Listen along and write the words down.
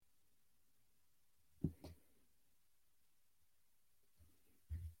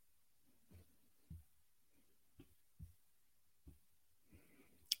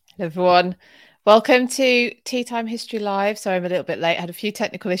Hello everyone. Welcome to Tea Time History Live. Sorry, I'm a little bit late. I had a few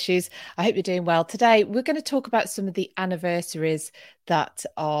technical issues. I hope you're doing well. Today, we're going to talk about some of the anniversaries that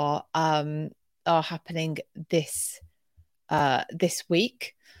are happening this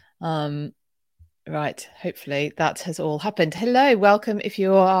week. Right. Hopefully that has all happened. Hello, welcome. If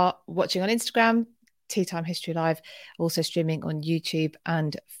you are watching on Instagram, Tea Time History Live, also streaming on YouTube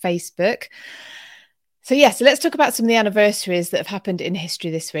and Facebook. So let's talk about some of the anniversaries that have happened in history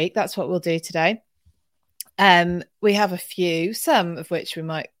this week. That's what we'll do today. We have a few, some of which we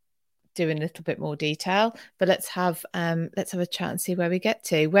might do in a little bit more detail, but let's have a chat and see where we get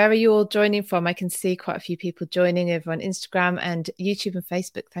to. Where are you all joining from? I can see quite a few people joining over on Instagram and YouTube and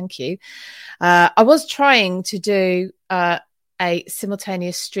Facebook. Thank you. I was trying to do a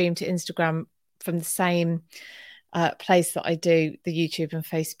simultaneous stream to Instagram from the same place that I do the YouTube and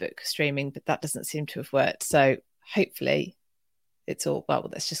Facebook streaming, but that doesn't seem to have worked. So hopefully it's all well.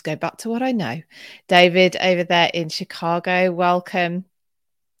 Let's just go back to what I know. David over there in Chicago, welcome.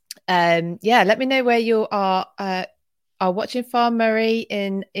 Let me know where you are watching from. Murray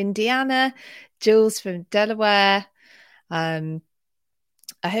in Indiana, Jules from Delaware. I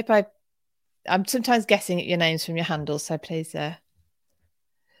hope I'm sometimes guessing at your names from your handles, so please I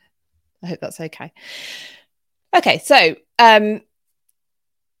hope that's okay. Okay, so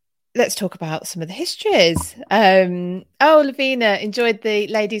let's talk about some of the histories. Lavina enjoyed the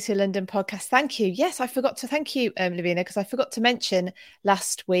Ladies Who London podcast. Thank you. Yes, I forgot to thank you, Lavina, because I forgot to mention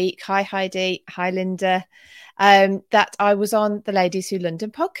last week. Hi, Heidi. Hi, Linda. That I was on the Ladies Who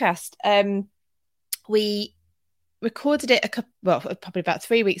London podcast. We recorded it probably about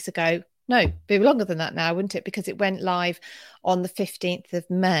 3 weeks ago. No, be longer than that now, wouldn't it? Because it went live on the 15th of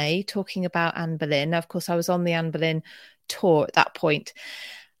May, talking about Anne Boleyn. Now, of course, I was on the Anne Boleyn tour at that point.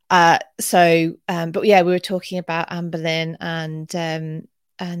 But we were talking about Anne Boleyn and the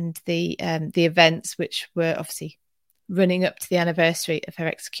events which were obviously running up to the anniversary of her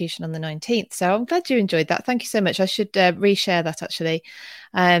execution on the 19th. So I'm glad you enjoyed that. Thank you so much. I should reshare that actually.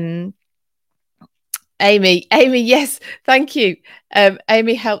 Amy, yes, thank you.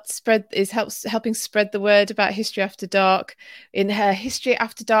 Amy helping spread the word about History After Dark in her History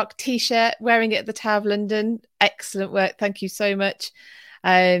After Dark t-shirt, wearing it at the Tower of London. Excellent work. Thank you so much.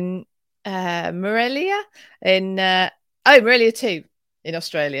 Morelia Morelia too in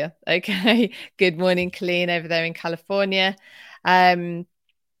Australia. Okay. Good morning, Colleen over there in California. Right.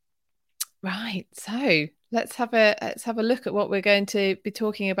 So let's have a look at what we're going to be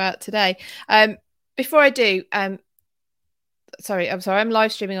talking about today. Before I do, I'm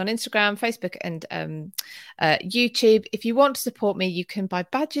live streaming on Instagram, Facebook, and YouTube. If you want to support me, you can buy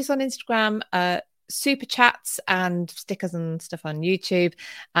badges on Instagram, super chats and stickers and stuff on YouTube,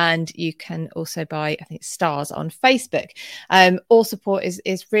 and you can also buy, I think, stars on Facebook. All support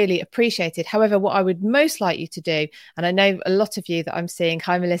is really appreciated. However, what I would most like you to do, and I know a lot of you that I'm seeing,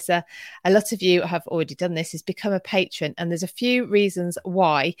 hi Melissa, a lot of you have already done this, is become a patron, and there's a few reasons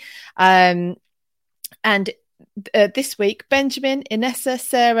why. And this week, Benjamin, Inessa,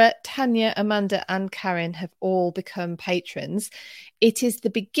 Sarah, Tanya, Amanda, and Karen have all become patrons. It is the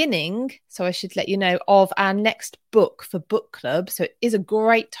beginning, so I should let you know, of our next book for book club. So it is a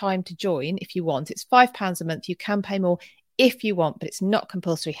great time to join if you want. It's £5 a month. You can pay more if you want, but it's not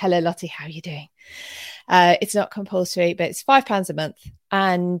compulsory. Hello, Lottie. How are you doing? It's not compulsory, but it's £5 a month.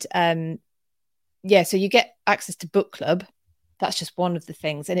 And so you get access to book club. That's just one of the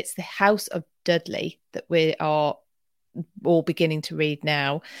things. And it's the House of Dudley that we are all beginning to read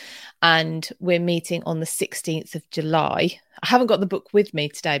now. And we're meeting on the 16th of July. I haven't got the book with me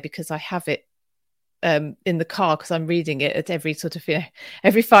today because I have it in the car because I'm reading it at every sort of,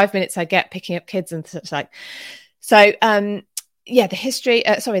 every 5 minutes I get picking up kids and such like. So, the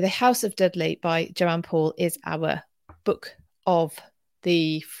House of Dudley by Joanne Paul is our book of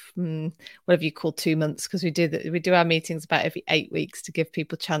the whatever you call 2 months, because we do our meetings about every 8 weeks to give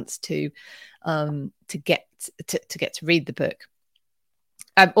people a chance to get to read the book.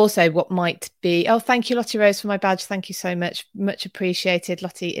 Also, what might be, thank you, Lottie Rose, for my badge. Thank you so much appreciated.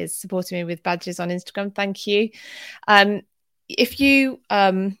 Lottie is supporting me with badges on Instagram. Thank you. If you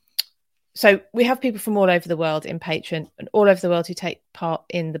so we have people from all over the world in Patreon and all over the world who take part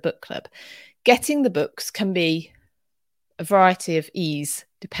in the book club. Getting the books can be a variety of ease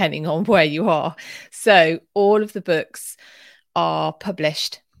depending on where you are. So all of the books are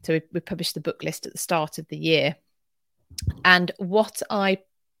published. So we publish the book list at the start of the year. And what I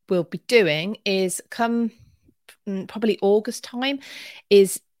will be doing is come probably August time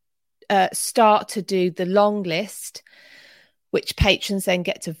is start to do the long list, which patrons then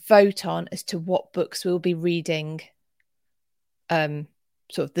get to vote on as to what books we'll be reading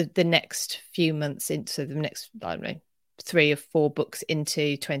sort of the next few months into the next, I don't know, 3 or 4 books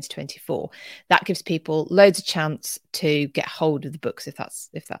into 2024. That gives people loads of chance to get hold of the books if that's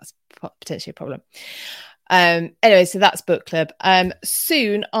potentially a problem. Anyway, so that's book club.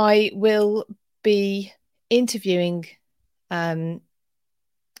 Soon I will be interviewing.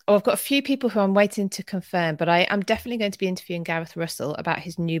 I've got a few people who I'm waiting to confirm, but I am definitely going to be interviewing Gareth Russell about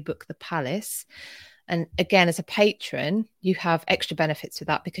his new book, The Palace. And again, as a patron, you have extra benefits with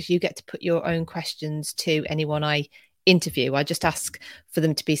that because you get to put your own questions to anyone I interview. I just ask for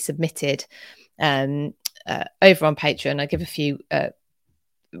them to be submitted over on Patreon. I give a few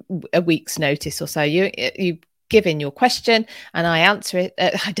a week's notice or so. You give in your question and I answer it.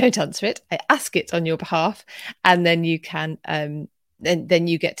 I don't answer it. I ask it on your behalf, and then you can and then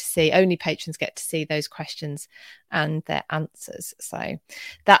you get to see, only patrons get to see those questions and their answers. So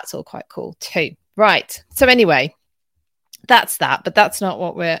that's all quite cool too. Right. So anyway, that's that, but that's not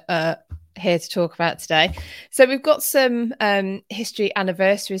what we're here to talk about today. So we've got some history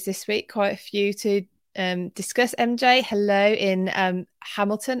anniversaries this week, quite a few to discuss. MJ, hello in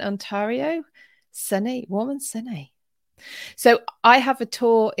Hamilton, Ontario. Sunny, warm and sunny. So I have a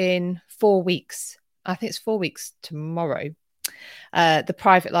tour in 4 weeks. I think it's 4 weeks tomorrow. The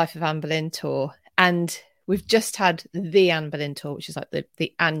Private Life of Anne Boleyn tour, and we've just had the Anne Boleyn tour, which is like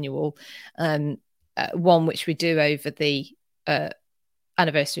the annual one which we do over the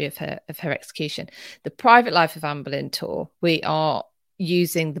anniversary of her execution. The Private Life of Anne Boleyn tour, we are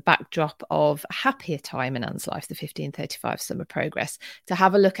using the backdrop of a happier time in Anne's life, the 1535 Summer Progress, to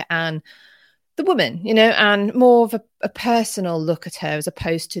have a look at Anne, the woman, and more of a personal look at her as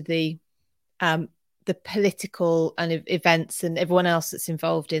opposed to the political and events and everyone else that's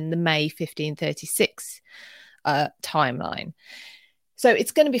involved in the May 1536 timeline. So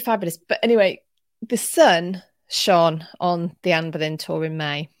it's going to be fabulous. But anyway, the sun shone on the Anne Boleyn tour in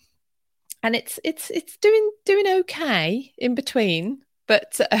May, and it's doing okay in between,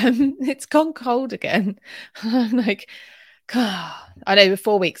 but it's gone cold again. I'm like, God, I know we're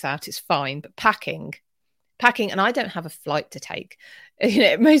 4 weeks out, it's fine, but packing, and I don't have a flight to take.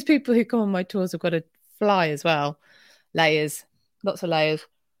 Most people who come on my tours have got to fly as well. Layers, lots of layers.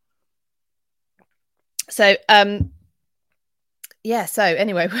 So yeah, so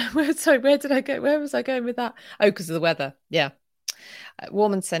anyway, where did I go? Where was I going with that? Oh, because of the weather. Yeah.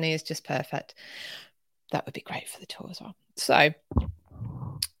 Warm and sunny is just perfect. That would be great for the tour as well. So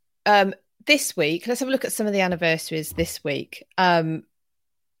this week, let's have a look at some of the anniversaries this week.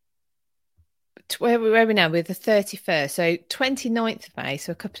 Where are we now? With the 31st. So 29th of May,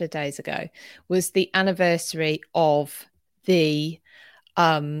 so a couple of days ago, was the anniversary of the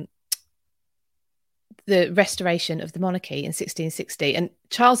restoration of the monarchy in 1660. And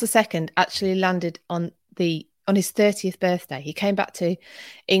Charles II actually landed on his 30th birthday. He came back to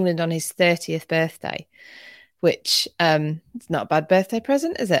England on his 30th birthday, which it's not a bad birthday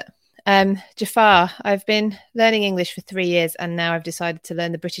present, is it? Jafar, I've been learning English for 3 years and now I've decided to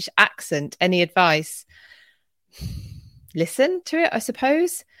learn the British accent. Any advice? Listen to it, I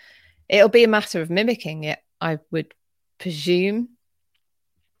suppose. It'll be a matter of mimicking it, I would presume.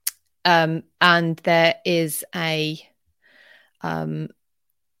 And there is a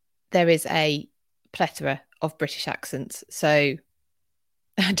plethora of British accents, so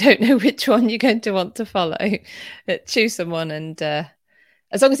I don't know which one you're going to want to follow. Choose someone, and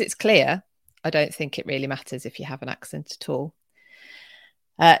as long as it's clear, I don't think it really matters if you have an accent at all.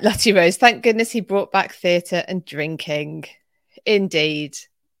 Lottie Rose, thank goodness he brought back theatre and drinking. Indeed.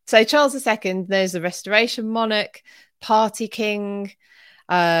 So Charles II, there's the Restoration monarch, party king,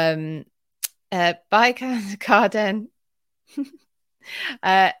 by Carden.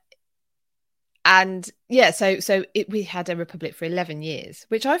 And yeah, so we had a republic for 11 years,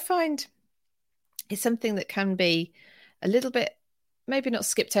 which I find is something that can be a little bit maybe not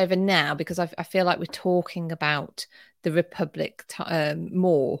skipped over now, because I feel like we're talking about the republic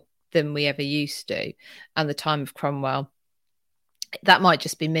more than we ever used to, and the time of Cromwell. That might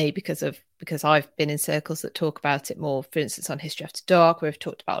just be me because I've been in circles that talk about it more. For instance, on History After Dark, we've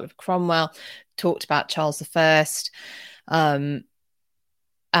talked about Oliver Cromwell, talked about Charles I,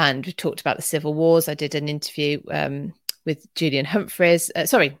 and we talked about the Civil Wars. I did an interview with Julian Humphreys.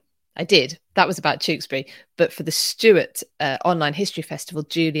 I did. That was about Tewkesbury. But for the Stuart Online History Festival,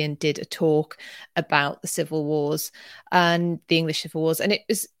 Julian did a talk about the Civil Wars and the English Civil Wars. And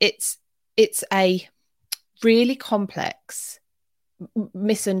it's a really complex,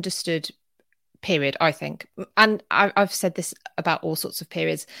 misunderstood period, I think. And I've said this about all sorts of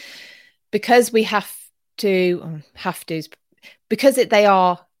periods, because we because they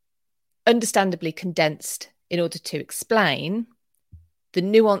are understandably condensed in order to explain. the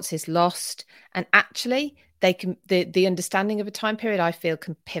nuance is lost, and actually they can the understanding of a time period, I feel,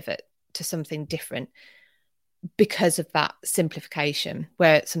 can pivot to something different because of that simplification,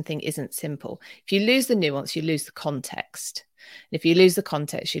 where something isn't simple. If you lose the nuance, you lose the context. And if you lose the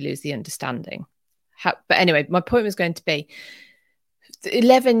context, you lose the understanding. But anyway, my point was going to be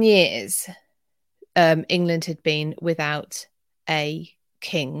 11 years England had been without a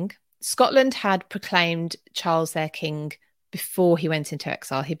king. Scotland had proclaimed Charles their king before he went into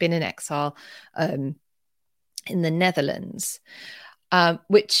exile. He'd been in exile in the Netherlands,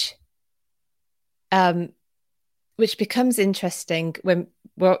 which becomes interesting when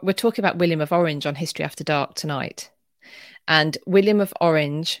we're talking about William of Orange on History After Dark tonight. And William of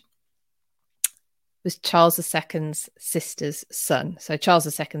Orange was Charles II's sister's son, so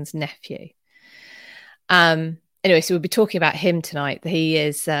Charles II's nephew. Anyway, so we'll be talking about him tonight.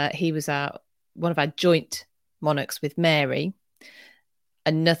 He was one of our joint monarchs with Mary,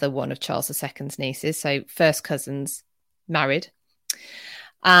 another one of Charles II's nieces, so first cousins married,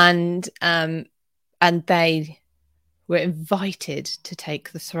 and they were invited to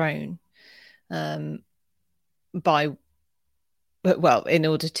take the throne in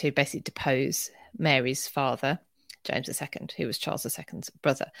order to basically depose Mary's father, James II, who was Charles II's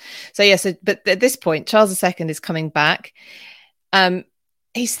brother. But at this point, Charles II is coming back.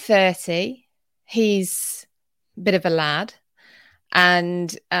 He's 30. He's a bit of a lad.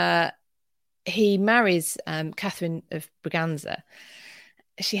 And he marries Catherine of Braganza.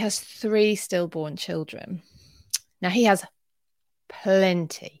 She has 3 stillborn children. Now, he has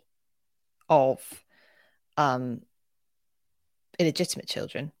plenty of illegitimate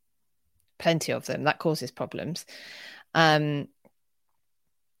children. Plenty of them. That causes problems. Lottie,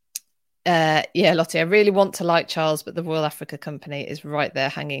 I really want to like Charles, but the Royal Africa Company is right there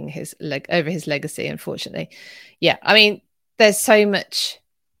hanging his leg over his legacy, unfortunately. Yeah, I mean, there's so much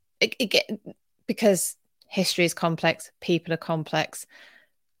because history is complex, people are complex,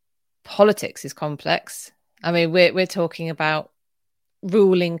 politics is complex. I mean, we're talking about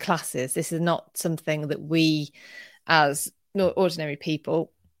ruling classes. This is not something that we, as ordinary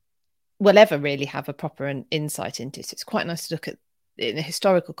people, will ever really have a proper insight into. So it's quite nice to look at in a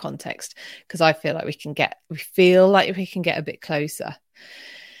historical context, because I feel like we can get a bit closer.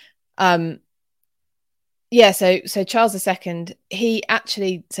 So Charles II, he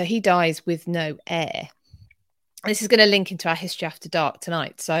dies with no heir. This is going to link into our History After Dark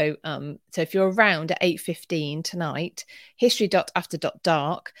tonight. So if you're around at 8:15 tonight,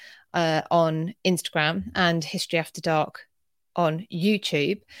 history.after.dark on Instagram and History After Dark on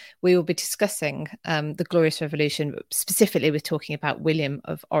YouTube, we will be discussing the Glorious Revolution. Specifically, we're talking about William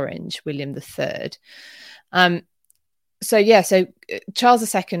of Orange, William III. So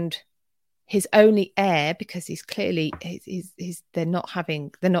Charles II, his only heir, because he's clearly they're not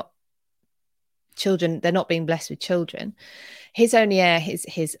being blessed with children. His only heir is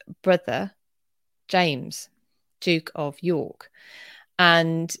his brother, James, Duke of York.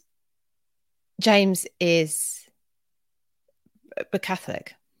 And James is a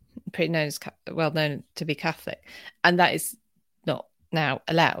Catholic, well known to be Catholic. And that is not now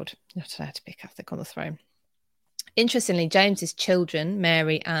allowed. You're not allowed to be Catholic on the throne. Interestingly, James's children,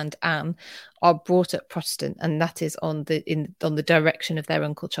 Mary and Anne, are brought up Protestant, and that is on the direction of their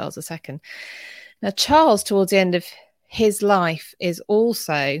uncle Charles II. Now, Charles, towards the end of his life, is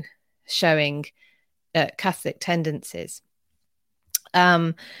also showing Catholic tendencies.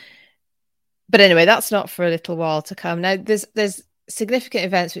 But anyway, that's not for a little while to come. Now, there's significant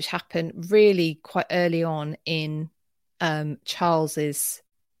events which happen really quite early on in Charles's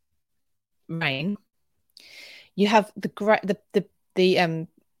reign. You have the Great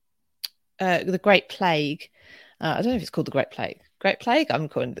Plague. I don't know if it's called the Great Plague. Great Plague? I'm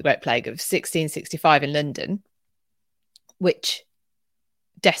calling it the Great Plague of 1665 in London, which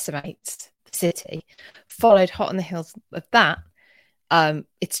decimates the city. Followed hot on the heels of that,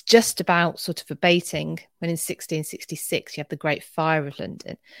 it's just about sort of abating when in 1666 you have the Great Fire of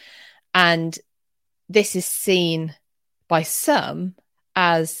London. And this is seen by some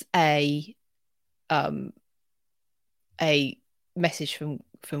as a message from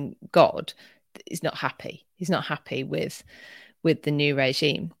God. He's not happy. He's not happy with the new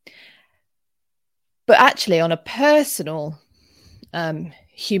regime. But actually, on a personal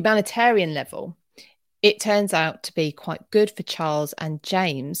humanitarian level, it turns out to be quite good for Charles and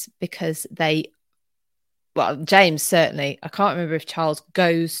James, because James certainly, I can't remember if Charles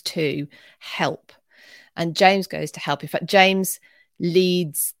goes to help, and James goes to help. In fact, James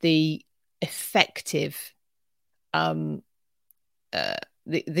leads the effective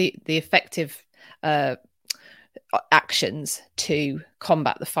actions to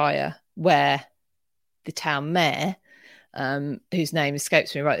combat the fire, where the town mayor, whose name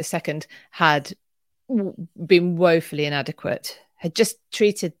escapes me right this second, had been woefully inadequate, had just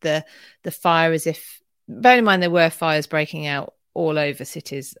treated the fire as if, bearing in mind there were fires breaking out all over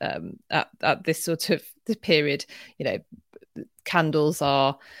cities at this sort of this period. Candles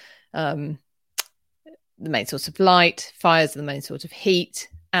are the main source of light, fires are the main source of heat,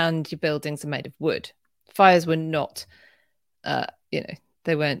 and your buildings are made of wood. Fires were not,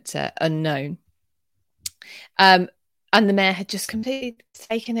 they weren't unknown. And the mayor had just completely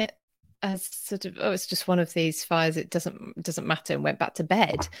taken it as sort of, it's just one of these fires, it doesn't matter, and went back to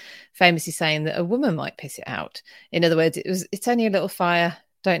bed, famously saying that a woman might piss it out. In other words, it's only a little fire,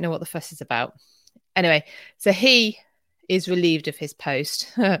 don't know what the fuss is about. Anyway, so he is relieved of his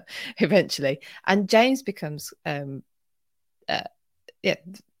post eventually, and James becomes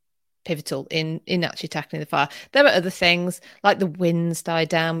pivotal in actually tackling the fire. There are other things like the winds die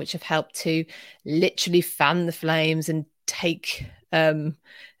down, which have helped to literally fan the flames and take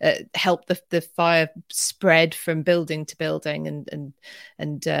help the fire spread from building to building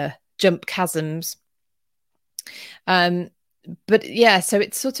and jump chasms. But yeah, so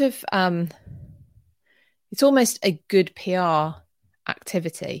it's sort of it's almost a good PR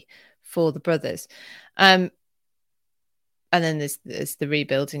activity for the brothers. And then there's the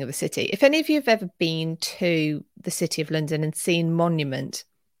rebuilding of the city. If any of you have ever been to the City of London and seen Monument,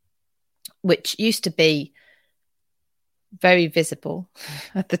 which used to be very visible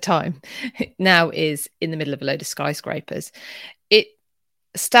at the time, it now is in the middle of a load of skyscrapers. It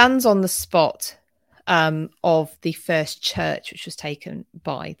stands on the spot of the first church, which was taken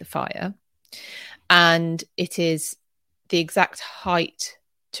by the fire. And it is the exact height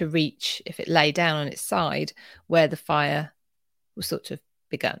to reach, if it lay down on its side, where the fire was sort of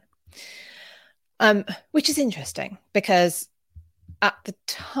begun. Which is interesting, because at the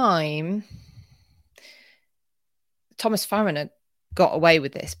time, Thomas Fariner got away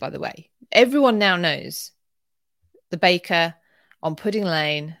with this, by the way. Everyone now knows the baker on Pudding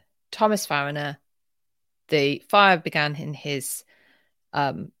Lane, Thomas Fariner. The fire began in his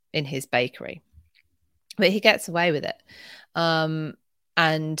bakery, but he gets away with it.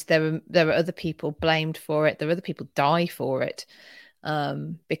 And there are other people blamed for it. There are other people die for it,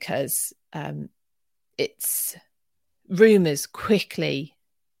 because it's rumors quickly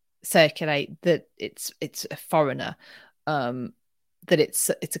circulate that it's a foreigner, that it's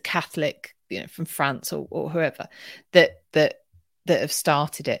a Catholic, from France or whoever that have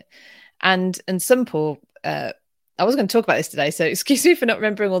started it, and some poor. I was going to talk about this today, so excuse me for not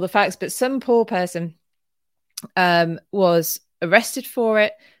remembering all the facts, but some poor person was arrested for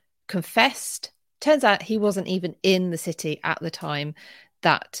it, confessed. Turns out he wasn't even in the city at the time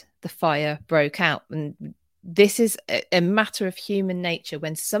that the fire broke out. And this is a matter of human nature.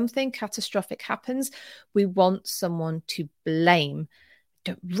 When something catastrophic happens, we want someone to blame.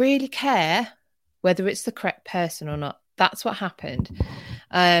 Don't really care whether it's the correct person or not. That's what happened.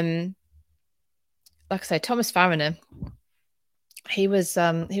 Like I say, Thomas Fariner, he was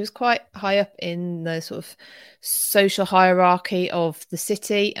quite high up in the sort of social hierarchy of the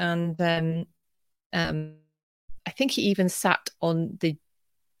city, and I think he even sat on the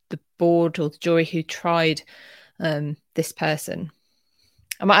board or the jury who tried this person.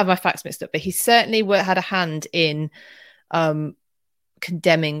 I might have my facts mixed up, but he certainly had a hand in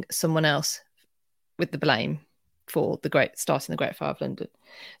condemning someone else with the blame for starting the Great Fire of London.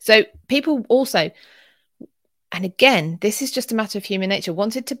 So people also, and again, this is just a matter of human nature,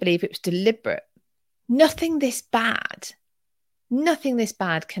 wanted to believe it was deliberate. Nothing this bad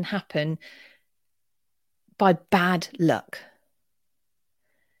can happen by bad luck.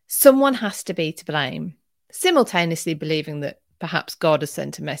 Someone has to be to blame, simultaneously believing that perhaps God has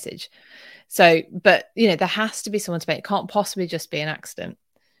sent a message. So, but, there has to be someone to blame. It can't possibly just be an accident,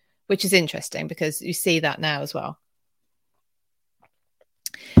 which is interesting because you see that now as well.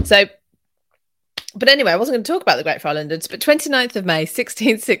 So, but anyway, I wasn't going to talk about the Great Fire of London, but 29th of May,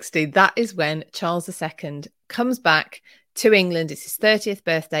 1660, that is when Charles II comes back to England. It's his 30th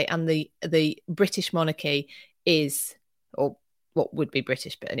birthday, and the British monarchy is, or what would be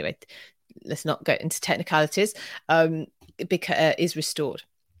British, but anyway, let's not go into technicalities, is restored.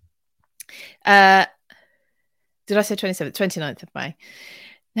 Did I say 27th? 29th of May.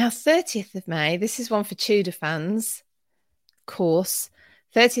 Now, 30th of May, this is one for Tudor fans, of course.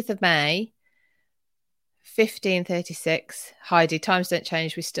 30th of May, 1536. Heidi, times don't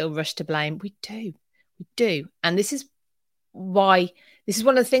change. We still rush to blame. We do. And this is one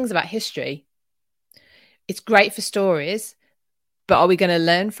of the things about history. It's great for stories, but are we going to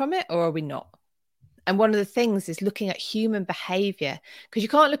learn from it or are we not? And one of the things is looking at human behavior, because you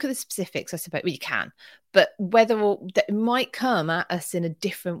can't look at the specifics, I suppose. Well, you can, but whether that might come at us in a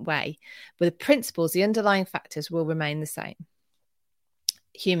different way. But the principles, the underlying factors will remain the same.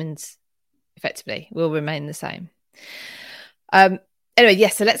 Humans, effectively, will remain the same. Anyway,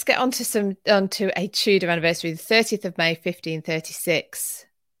 yes, so let's get onto a Tudor anniversary, the 30th of May, 1536.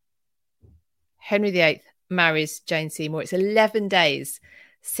 Henry VIII marries Jane Seymour. It's 11 days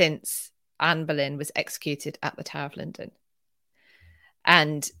since Anne Boleyn was executed at the Tower of London.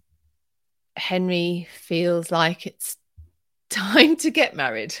 And Henry feels like it's time to get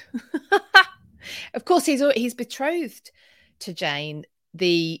married. Of course, he's betrothed to Jane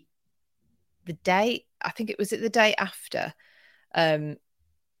the day, I think it was the day after Anne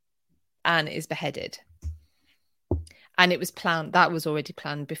is beheaded. And it was planned, that was already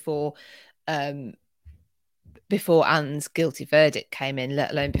planned before Anne's guilty verdict came in,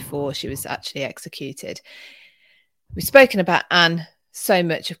 let alone before she was actually executed. We've spoken about Anne so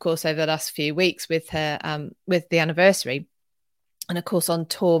much, of course, over the last few weeks with her with the anniversary. And of course, on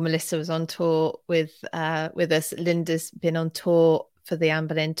tour, Melissa was on tour with us. Linda's been on tour for the Anne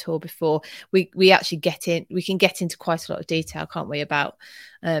Boleyn tour before. We can get into quite a lot of detail, can't we, about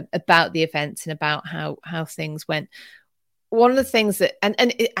the events and about how things went. One of the things that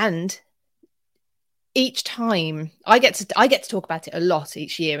and each time I get to talk about it a lot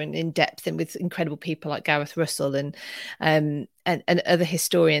each year and in depth, and with incredible people like Gareth Russell and other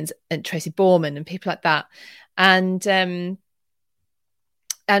historians and Tracy Borman and people like that. And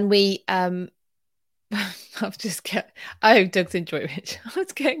we Doug's in Droitwich. I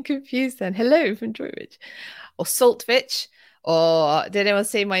was getting confused then. Hello from Droitwich or Saltwich, or did anyone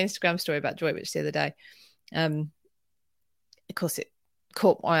see my Instagram story about Droitwich the other day? Of course, it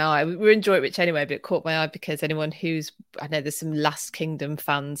caught my eye. We were in Droitwich anyway, but it caught my eye because I know there's some Last Kingdom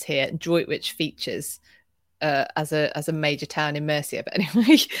fans here. Droitwich features as a major town in Mercia, but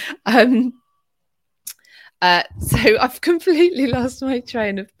anyway. So I've completely lost my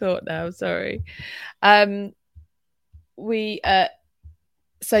train of thought now. Sorry. So we get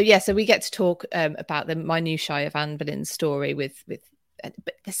to talk about the minutiae of Anne Boleyn's story but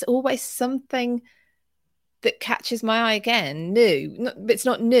there's always something that catches my eye again. It's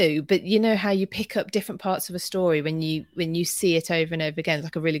not new, but you know how you pick up different parts of a story when you see it over and over again. It's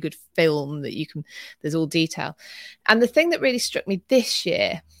like a really good film that there's all detail. And the thing that really struck me this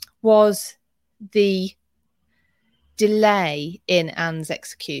year was the delay in Anne's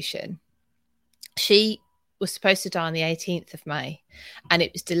execution. She was supposed to die on the 18th of May, and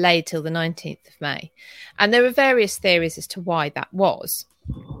it was delayed till the 19th of May. And there were various theories as to why that was.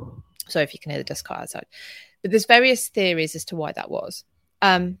 Sorry if you can hear the dust cart outside. But there's various theories as to why that was.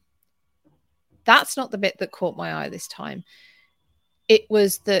 That's not the bit that caught my eye this time. It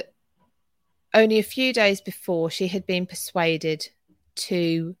was that only a few days before she had been persuaded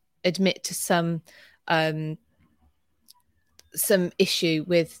to admit to some issue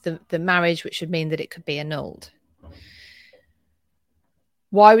with the marriage, which would mean that it could be annulled.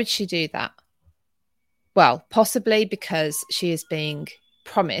 Why would she do that? Well, possibly because she is being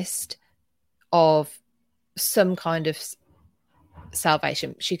promised of some kind of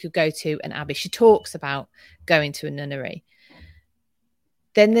salvation. She could go to an abbey. She talks about going to a nunnery.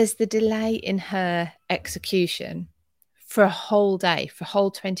 Then there's the delay in her execution for a whole day, for a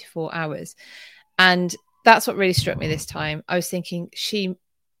whole 24 hours. And that's what really struck me this time. I was thinking she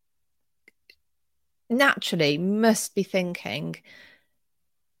naturally must be thinking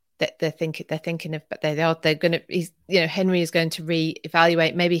that they're thinking of, but they're going to, Henry is going to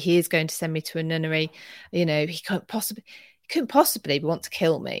reevaluate. Maybe he is going to send me to a nunnery. He couldn't possibly want to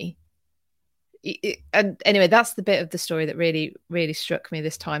kill me. And anyway, that's the bit of the story that really, really struck me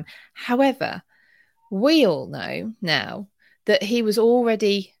this time. However, we all know now that he was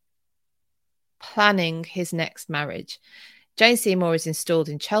already planning his next marriage. Jane Seymour is installed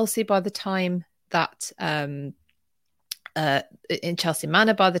in Chelsea by the time that in Chelsea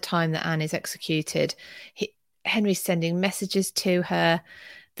Manor by the time that Anne is executed. Henry's sending messages to her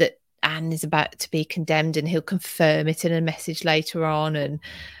that Anne is about to be condemned, and he'll confirm it in a message later on.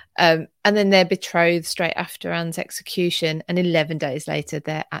 And then they're betrothed straight after Anne's execution, and 11 days later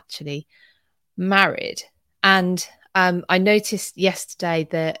they're actually married. And I noticed yesterday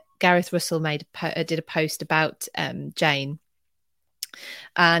that Gareth Russell did a post about Jane,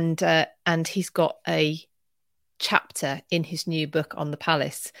 and he's got a chapter in his new book on the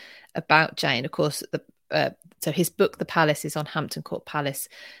palace about Jane. Of course, so his book, The Palace, is on Hampton Court Palace,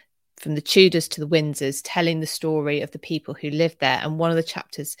 from the Tudors to the Windsors, telling the story of the people who lived there. And one of the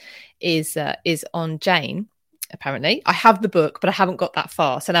chapters is on Jane. apparently. I have the book, but I haven't got that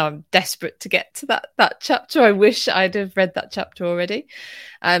far. So now I'm desperate to get to that chapter. I wish I'd have read that chapter already.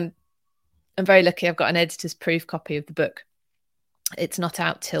 I'm very lucky. I've got an editor's proof copy of the book. It's not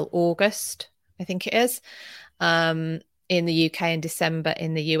out till August, I think it is, in the UK, and December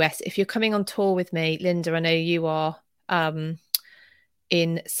in the US. If you're coming on tour with me, Linda, I know you are,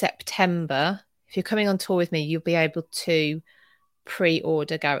 in September. If you're coming on tour with me, you'll be able to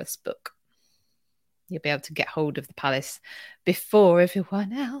pre-order Gareth's book. You'll be able to get hold of the Palace before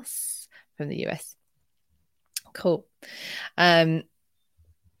everyone else from the US. Cool. And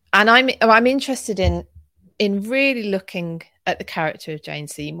I'm interested in really looking at the character of Jane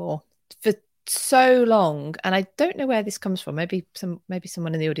Seymour for so long, and I don't know where this comes from. Maybe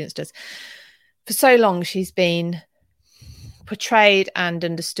someone in the audience does. For so long, she's been portrayed and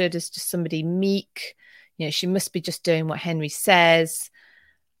understood as just somebody meek. You know, she must be just doing what Henry says.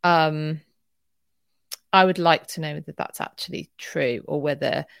 I would like to know whether that's actually true, or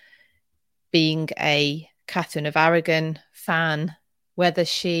whether, being a Catherine of Aragon fan, whether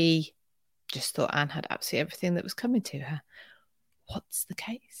she just thought Anne had absolutely everything that was coming to her. What's the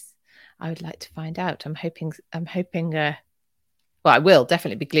case? I would like to find out. I'm hoping. Well, I will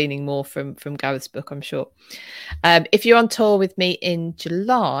definitely be gleaning more from Gareth's book, I'm sure. If you're on tour with me in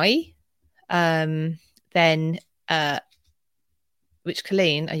July, then which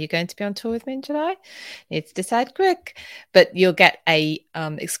Colleen, are you going to be on tour with me in July? Need to decide quick. But you'll get a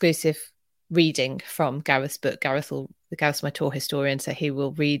exclusive reading from Gareth's book. Gareth's my tour historian, so he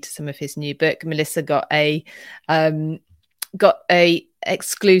will read some of his new book. Melissa got a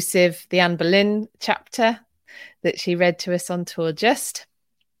exclusive The Anne Boleyn chapter that she read to us on tour just.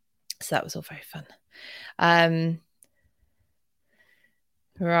 So that was all very fun.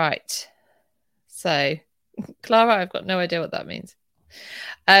 Right. So, Clara, I've got no idea what that means.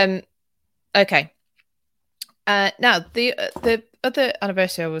 Okay. Now, the other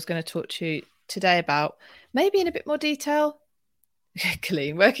anniversary I was going to talk to you today about, maybe in a bit more detail.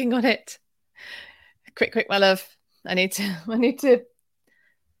 Colleen, working on it. Quick, my love. I need to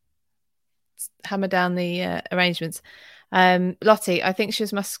hammer down the arrangements. Lottie, I think she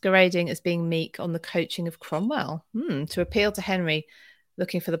was masquerading as being meek on the coaching of Cromwell to appeal to Henry,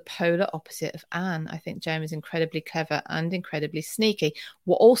 looking for the polar opposite of Anne. I think Jane is incredibly clever and incredibly sneaky.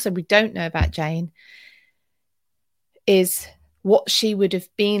 What also we don't know about Jane is what she would have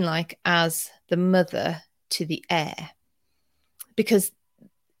been like as the mother to the heir, because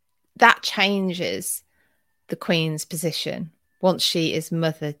that changes the Queen's position once she is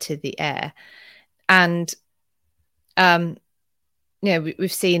mother to the heir. And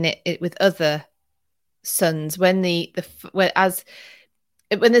we've seen it with other sons when when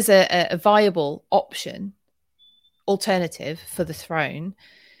there's a viable alternative for the throne.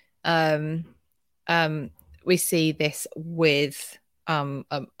 We see this with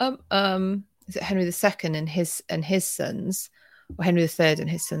is it Henry II and his sons, or Henry III and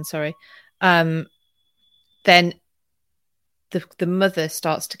his sons? Sorry. Then the mother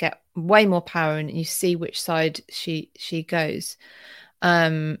starts to get way more power, and you see which side she goes.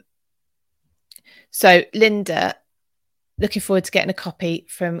 So Linda, looking forward to getting a copy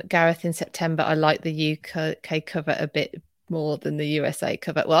from Gareth in September. I like the UK cover a bit more than the USA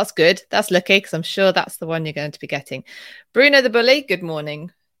cover. Well, that's good. That's lucky, because I'm sure that's the one you're going to be getting. Bruno the Bully, good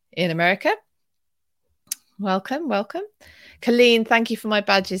morning in America. Welcome. Colleen, thank you for my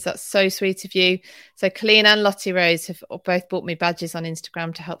badges. That's so sweet of you. So Colleen and Lottie Rose have both bought me badges on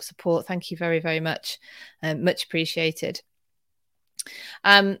Instagram to help support. Thank you very, very much. Much appreciated.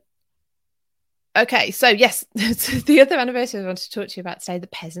 Okay, so yes, the other anniversary I wanted to talk to you about today, the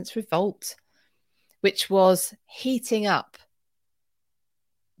Peasants' Revolt, which was heating up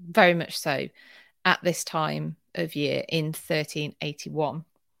very much so at this time of year in 1381.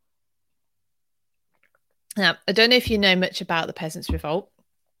 Now, I don't know if you know much about the Peasants' Revolt.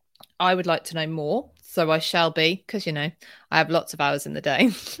 I would like to know more, so I shall be, because, I have lots of hours in the day.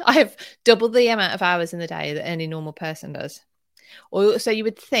 I have double the amount of hours in the day that any normal person does. Or so you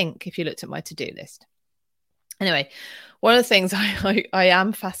would think if you looked at my to-do list. Anyway, one of the things I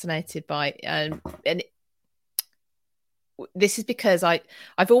am fascinated by, and this is because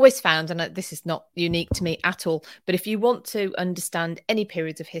I've always found, and this is not unique to me at all, but if you want to understand any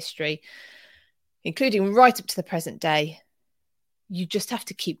periods of history, including right up to the present day, you just have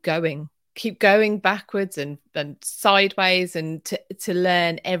to keep going backwards and sideways, and to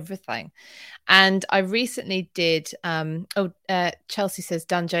learn everything. And I recently did Chelsea says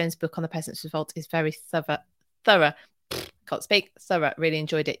Dan Jones' book on the Peasants' Revolt is very thorough. Can't speak. Thorough. Really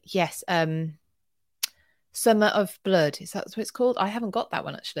enjoyed it. Yes. Summer of Blood, is that what it's called? I haven't got that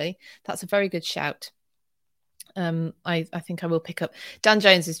one, actually. That's a very good shout. I think I will pick up. Dan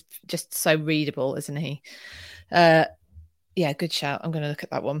Jones is just so readable, isn't he? Yeah, good shout. I'm going to look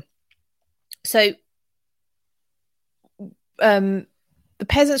at that one. So the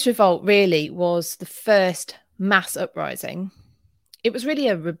Peasants' Revolt really was the first mass uprising. It was really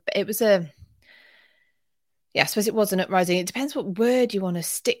I suppose it was an uprising. It depends what word you want to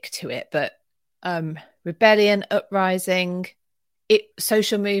stick to it, but rebellion, uprising,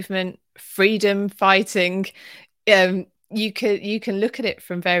 social movement, freedom fighting. You can look at it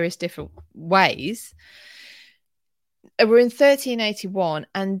from various different ways. We're in 1381,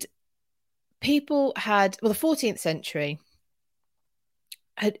 and people had, well, the 14th century,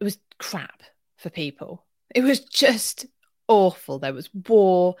 it was crap for people. It was just awful. There was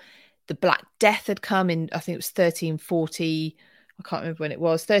war. The Black Death had come in, I think it was 1340. I can't remember when it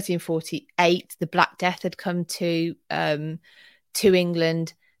was. 1348. The Black Death had come to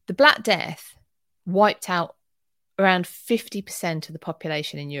England. The Black Death wiped out around 50% of the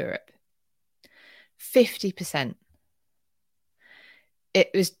population in Europe. 50%. It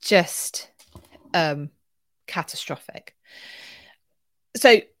was just catastrophic.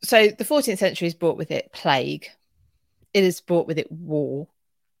 So the 14th century has brought with it plague. It has brought with it war.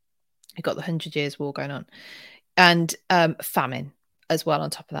 You've got the 100 Years' War going on, and famine as well on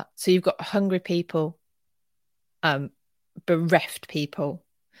top of that. So you've got hungry people, bereft people,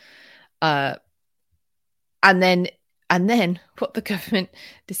 and then what the government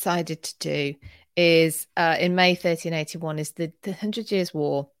decided to do is in May 1381 is the 100 Years'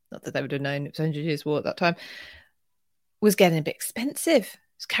 War. Not that they would have known it was 100 Years' War at that time. Was getting a bit expensive. It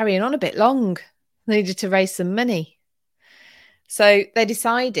was carrying on a bit long. They needed to raise some money. So they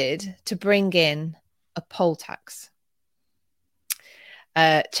decided to bring in a poll tax.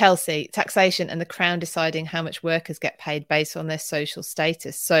 Chelsea, taxation and the Crown deciding how much workers get paid based on their social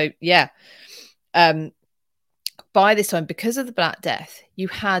status. So, yeah. By this time, because of the Black Death, you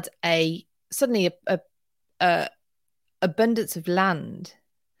had suddenly a abundance of land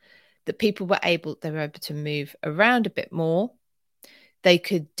that people were able to move around a bit more. They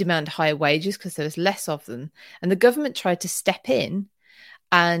could demand higher wages because there was less of them. And the government tried to step in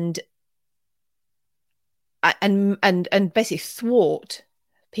and basically thwart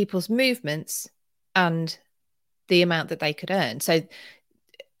people's movements and the amount that they could earn. So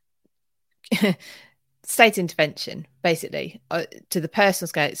state intervention, basically, to the personal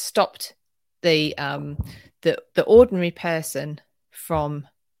scale, it stopped the ordinary person from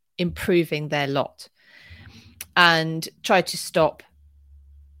improving their lot and tried to stop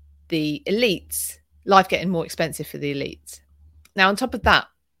the elites, life getting more expensive for the elites. Now, on top of that,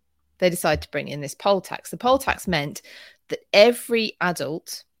 they decided to bring in this poll tax. The poll tax meant that every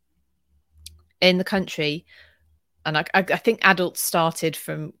adult in the country, and I think adults started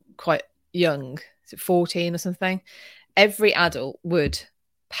from quite young, 14 or something, every adult would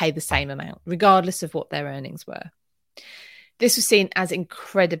pay the same amount, regardless of what their earnings were. This was seen as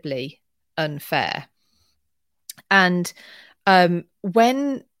incredibly unfair. And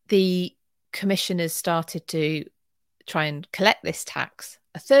when the commissioners started to try and collect this tax,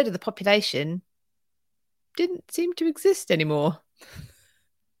 a third of the population didn't seem to exist anymore.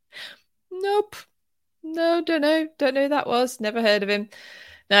 Nope. No, don't know who that was. Never heard of him.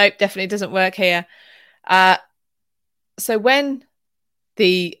 No, definitely doesn't work here. So when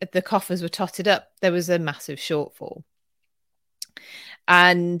the coffers were totted up, there was a massive shortfall.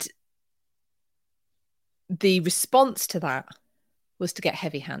 And the response to that was to get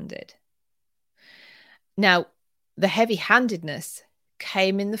heavy-handed. Now, the heavy-handedness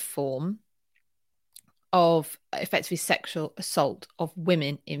came in the form of effectively sexual assault of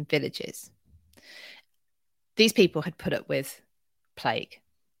women in villages. These people had put up with plague.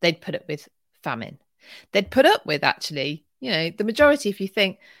 They'd put up with famine. They'd put up with, actually, the majority, if you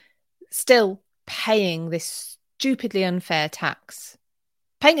think, still paying this stupidly unfair tax.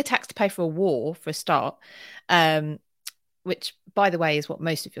 Paying a tax to pay for a war, for a start, which, by the way, is what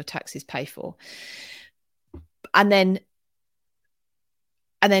most of your taxes pay for. And then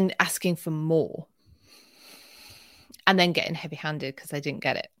asking for more. And then getting heavy-handed because they didn't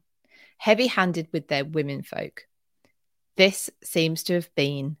get it. Heavy-handed with their women folk. This seems to have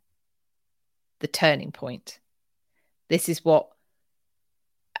been the turning point. This is what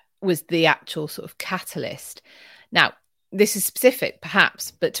was the actual sort of catalyst. Now, this is specific,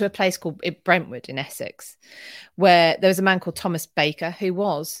 perhaps, but to a place called Brentwood in Essex, where there was a man called Thomas Baker, who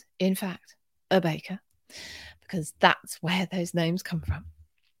was, in fact, a baker, because that's where those names come from,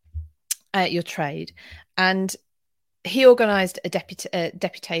 your trade. And he organised a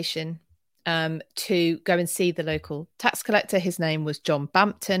deputation to go and see the local tax collector. His name was John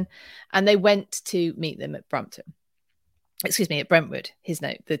Bampton, and they went to meet them at Brentwood.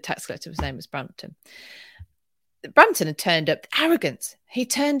 The tax collector's name was Bampton. Bampton had turned up arrogance. He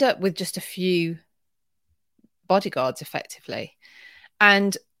turned up with just a few bodyguards, effectively.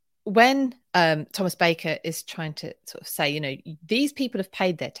 And when Thomas Baker is trying to sort of say, these people have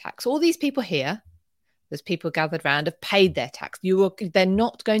paid their tax. All these people here, there's people gathered around, have paid their tax. They're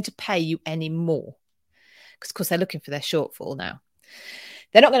not going to pay you anymore. Because, of course, they're looking for their shortfall now.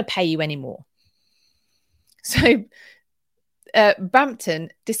 They're not going to pay you anymore. So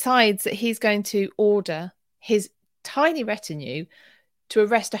Bampton decides that he's going to order his tiny retinue to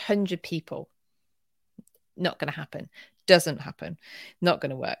arrest 100 people. Not going to happen. Doesn't happen. Not going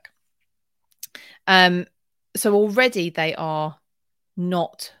to work. So already they are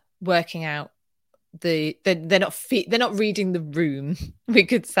not working out they're not reading the room, we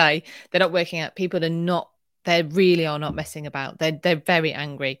could say. They're not working out. They really are not messing about. They're very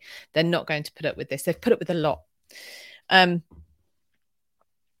angry. They're not going to put up with this. They've put up with a lot.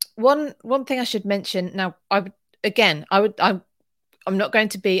 One thing I should mention now, I'm not going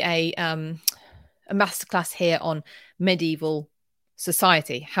to be a masterclass here on medieval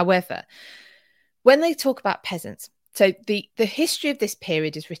society. However, when they talk about peasants, so the history of this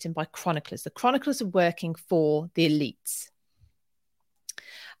period is written by chroniclers. The chroniclers are working for the elites.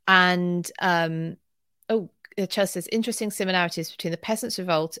 And Chelsea says, interesting similarities between the Peasants'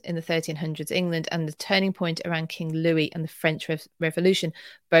 Revolt in the 1300s England and the turning point around King Louis and the French Revolution.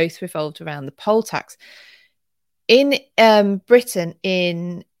 Both revolved around the poll tax. In Britain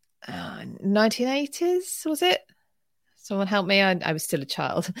in 1980s, was it? Someone help me. I was still a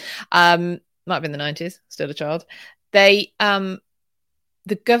child. Might have been the 90s, still a child. The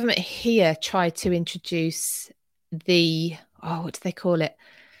government here tried to introduce what do they call it?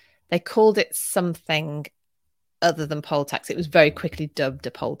 They called it something other than poll tax. It was very quickly dubbed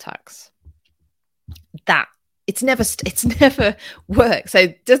a poll tax. It's never worked. So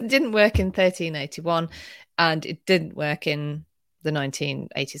it didn't work in 1381, and it didn't work in the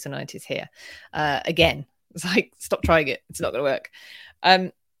 1980s or 90s here. Again, it's like, stop trying it. It's not going to work.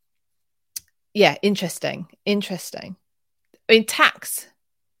 Yeah, interesting. I mean, tax.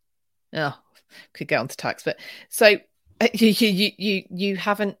 Oh, could go on to tax, but so you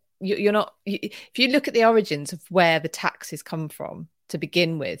haven't. You're not. If you look at the origins of where the taxes come from to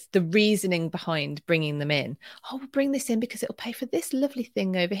begin with, the reasoning behind bringing them in. Oh, we'll bring this in because it'll pay for this lovely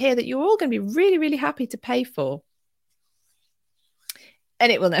thing over here that you're all going to be really, really happy to pay for.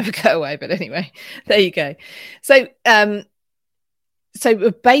 And it will never go away. But anyway, there you go. So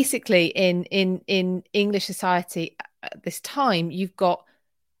basically, in English society at this time, you've got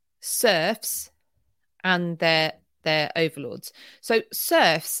serfs and their overlords. So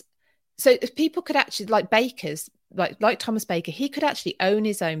serfs. So if people could actually, like bakers, like Thomas Baker, he could actually own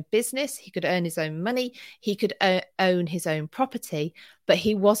his own business. He could earn his own money. He could own his own property, but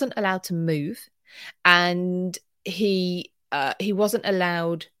he wasn't allowed to move, and he wasn't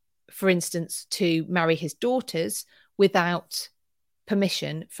allowed, for instance, to marry his daughters without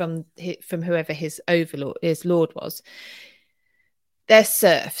permission from whoever his lord was. They're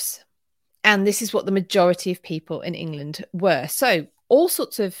serfs, and this is what the majority of people in England were. So all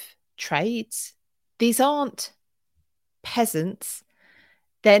sorts of trades. These aren't peasants.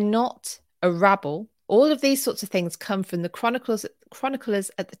 They're not a rabble. All of these sorts of things come from the chroniclers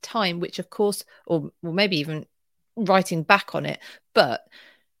at the time, which of course, or maybe even writing back on it, but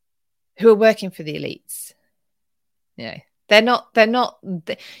who are working for the elites. Yeah, they're not.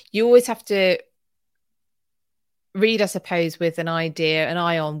 You always have to read, I suppose, with an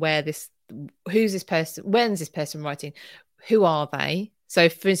eye on who's this person, when's this person writing, who are they? So,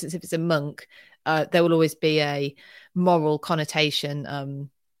 for instance, if it's a monk, there will always be a moral connotation,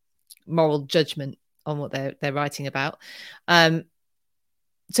 moral judgment on what they're writing about.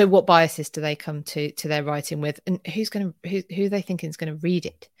 So what biases do they come to their writing with, and who they thinking is going to read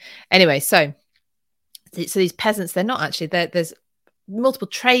it? Anyway, so these peasants, they're not actually there. There's multiple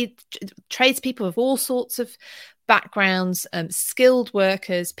tradespeople of all sorts of backgrounds, skilled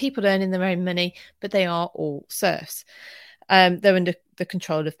workers, people earning their own money, but they are all serfs. They're under the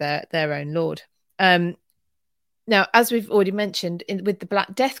control of their own lord. Now, as we've already mentioned, with the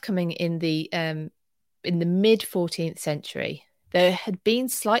Black Death coming in the mid 14th century, there had been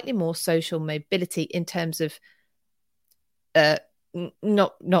slightly more social mobility in terms of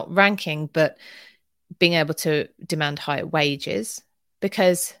not ranking, but being able to demand higher wages.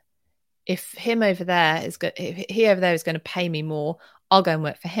 Because if he over there is going to pay me more, I'll go and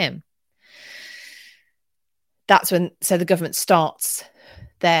work for him. That's when the government starts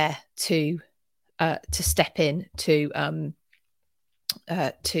there to step in to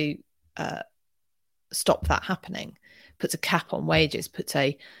stop that happening, puts a cap on wages, puts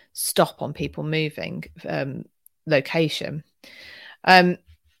a stop on people moving location.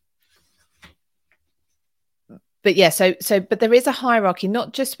 But yeah, but there is a hierarchy,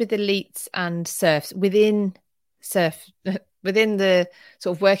 not just with elites and serfs. Within the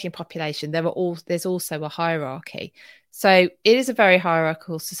sort of working population, there's also a hierarchy. So it is a very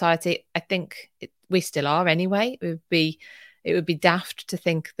hierarchical society. I think we still are anyway. It would be daft to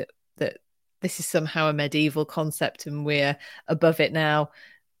think that this is somehow a medieval concept and we're above it now.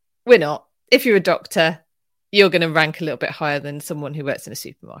 We're not. If you're a doctor, you're going to rank a little bit higher than someone who works in a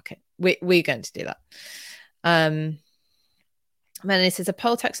supermarket. We're going to do that. Melanie says a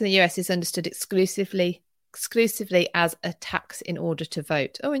poll tax in the US is understood exclusively as a tax in order to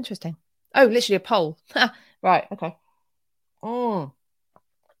vote. Oh, interesting. Oh, literally a poll. Right. Okay. Oh,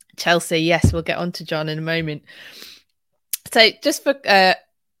 Chelsea. Yes, we'll get on to John in a moment. So just for,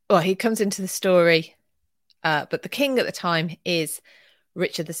 he comes into the story, but the king at the time is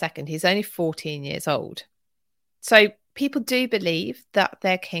Richard II. He's only 14 years old. So people do believe that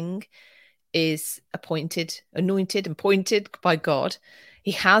their king is anointed and appointed by God.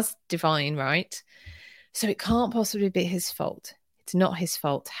 He has divine right. So it can't possibly be his fault. It's not his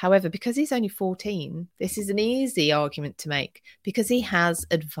fault. However, because he's only 14, this is an easy argument to make because he has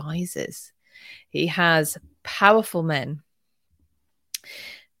advisors. He has powerful men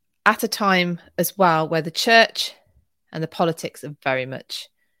at a time as well where the church and the politics are very much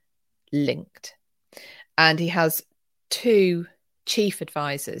linked. And he has two chief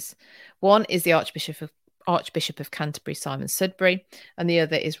advisors. One is the Archbishop of Canterbury, Simon Sudbury, and the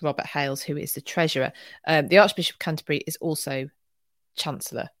other is Robert Hales, who is the treasurer. The Archbishop of Canterbury is also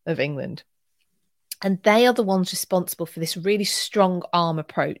Chancellor of England. And they are the ones responsible for this really strong arm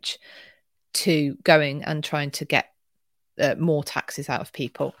approach to going and trying to get more taxes out of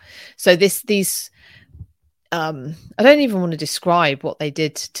people. So these I don't even want to describe what they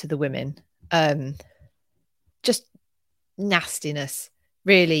did to the women. Just nastiness,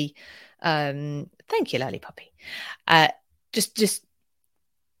 really. Thank you, Lollipoppy. Just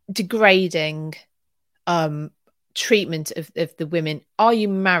degrading treatment of the women. Are you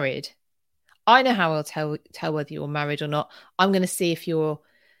married? I know how I'll tell whether you're married or not. I'm going to see if you're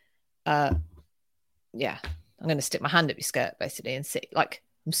I'm going to stick my hand up your skirt basically and see. Like,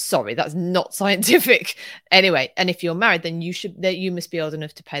 I'm sorry, that's not scientific. Anyway, and if you're married, then you must be old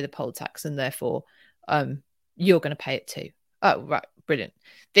enough to pay the poll tax, and therefore you're going to pay it too. Oh, right, brilliant.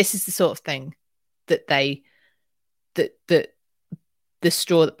 This is the sort of thing that the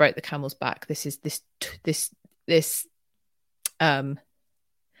straw that broke the camel's back. This is this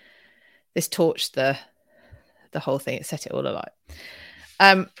torched the whole thing. It set it all alight.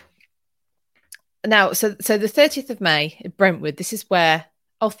 Now, so the 30th of May in Brentwood, this is where,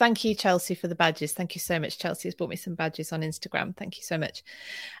 oh, thank you, Chelsea, for the badges. Thank you so much. Chelsea has bought me some badges on Instagram. Thank you so much.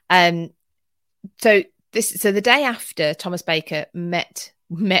 So the day after Thomas Baker met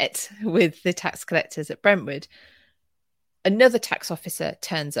with the tax collectors at Brentwood, another tax officer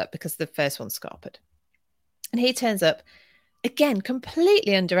turns up because the first one scarpered. And he turns up, again,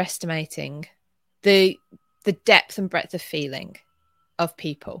 completely underestimating the depth and breadth of feeling of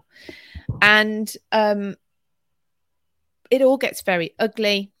people. And it all gets very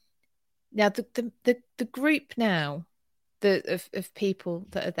ugly. Now, the group now of people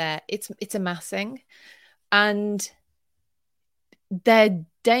that are there, it's amassing, and they're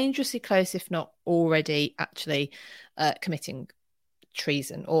dangerously close, if not already actually committing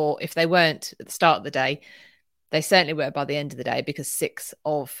treason. Or if they weren't at the start of the day, they certainly were by the end of the day, because 6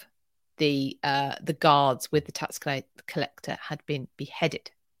 of the guards with the tax collector had been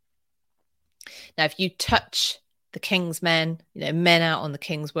beheaded. Now, if you touch the king's men, men out on the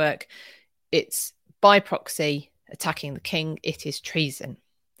king's work, it's by proxy attacking the king. It is treason.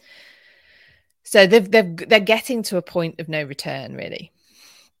 So they're getting to a point of no return, really.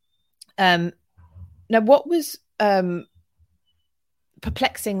 Now, what was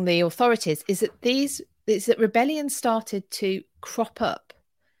perplexing the authorities is that rebellions started to crop up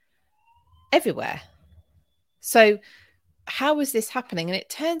everywhere. So how was this happening? And it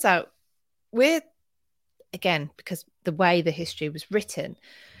turns out because the way the history was written,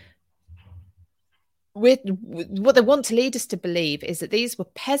 what they want to lead us to believe is that these were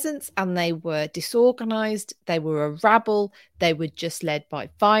peasants and they were disorganized, they were a rabble, they were just led by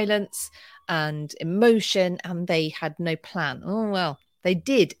violence and emotion, and they had no plan. Oh, well, they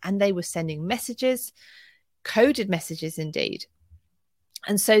did, and they were sending messages, coded messages indeed.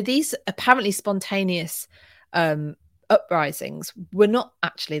 And so these apparently spontaneous uprisings were not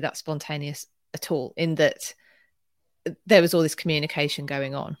actually that spontaneous at all, in that there was all this communication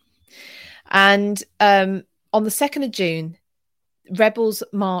going on. And on the 2nd of June, rebels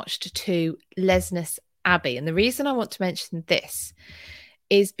marched to Lesnes Abbey. And the reason I want to mention this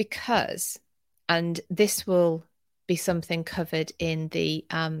is because, and this will be something covered in the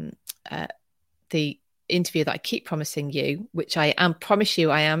interview that I keep promising you, which I promise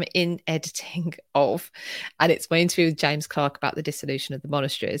you I am in editing of, and it's my interview with James Clark about the dissolution of the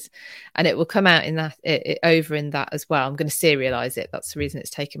monasteries, and it will come out in that over in that as well. I'm going to serialize it. That's the reason it's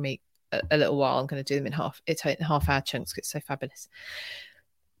taken me a little while. I'm going to do them in half-hour chunks. It's so fabulous.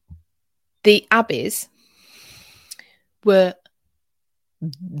 The abbeys were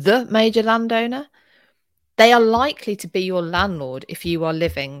the major landowner. They are likely to be your landlord if you are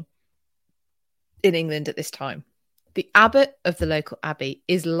living in England at this time. The abbot of the local abbey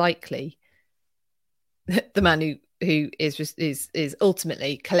is likely the man who is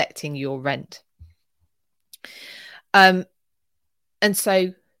ultimately collecting your rent. And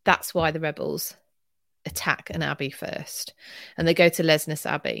so that's why the rebels attack an abbey first, and they go to Lesnes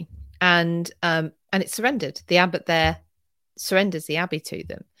Abbey, and it's surrendered. The abbot there surrenders the abbey to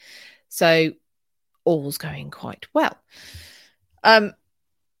them, so all's going quite well.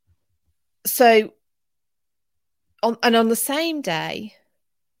 So on the same day,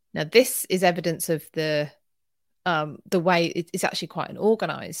 now this is evidence of the way it's actually quite an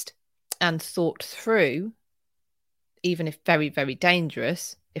organised and thought through, even if very, very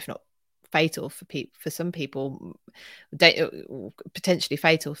dangerous, if not fatal for some people, potentially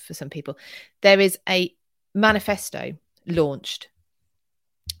fatal for some people. There is a manifesto launched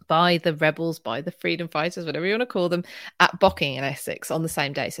by the rebels, by the freedom fighters, whatever you want to call them, at Bocking in Essex on the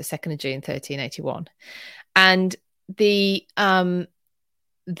same day, so 2nd of June 1381. And the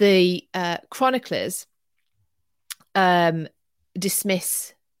chroniclers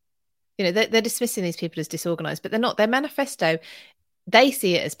dismiss, they're dismissing these people as disorganized, but they're not. Their manifesto, they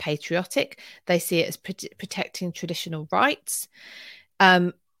see it as patriotic. They see it as protecting traditional rights.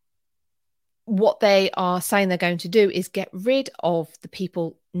 What they are saying they're going to do is get rid of the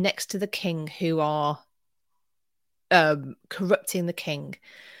people next to the king who are corrupting the king.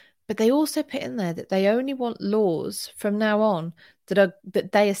 But they also put in there that they only want laws from now on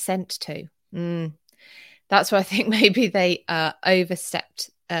that they assent to. That's why I think maybe they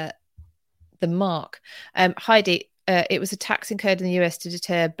overstepped the mark. Heidi, it was a tax incurred in the US to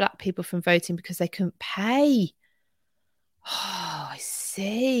deter black people from voting because they couldn't pay. Oh, I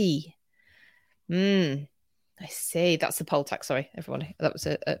see. I see. That's the poll tax. Sorry, everyone. That was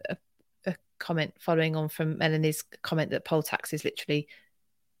a comment following on from Melanie's comment that poll tax is literally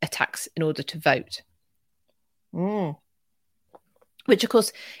a tax in order to vote. Which, of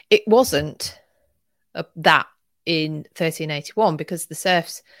course, it wasn't that in 1381 because the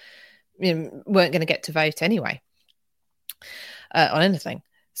serfs weren't going to get to vote anyway on anything.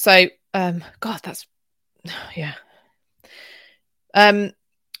 So, God, that's yeah.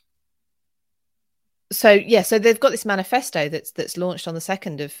 So they've got this manifesto that's launched on the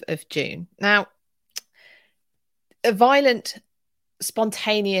 2nd of June. Now, a violent,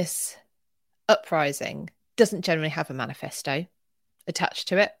 spontaneous uprising doesn't generally have a manifesto attached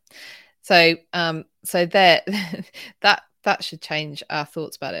to it. So there, that should change our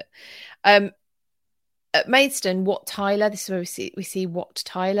thoughts about it. At Maidstone, Wat Tyler, this is where we see Wat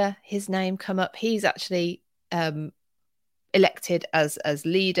Tyler, his name come up. He's actually elected as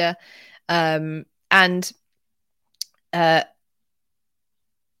leader. So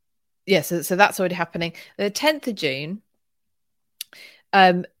that's already happening. The 10th of June,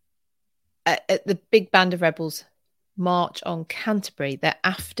 the big band of rebels march on Canterbury. They're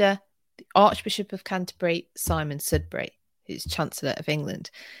after the Archbishop of Canterbury, Simon Sudbury, who's Chancellor of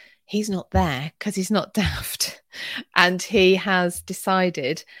England. He's not there because he's not daft, and he has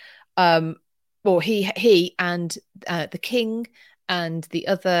decided, he and the king and the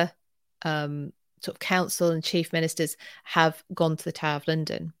other sort of council and chief ministers have gone to the Tower of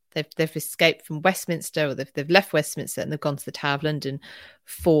London. They've escaped from Westminster, or they've left Westminster and they've gone to the Tower of London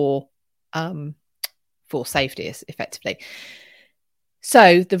for safety, effectively.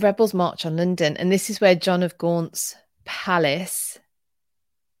 So the rebels march on London, and this is where John of Gaunt's palace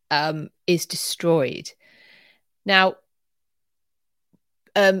is destroyed. Now,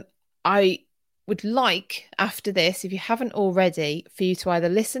 I would like, after this, if you haven't already, for you to either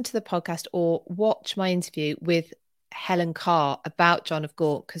listen to the podcast or watch my interview with Helen Carr about John of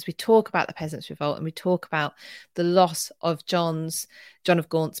Gaunt, because we talk about the Peasants' Revolt and we talk about the loss of John of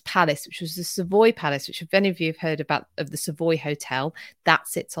Gaunt's palace, which was the Savoy Palace, which if any of you have heard about of the Savoy Hotel, that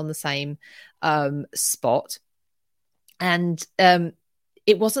sits on the same spot. And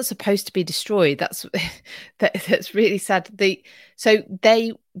it wasn't supposed to be destroyed. That's really sad.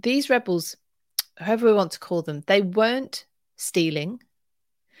 These rebels, however we want to call them, they weren't stealing.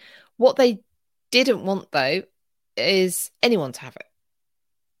 What they didn't want, though, is anyone to have it.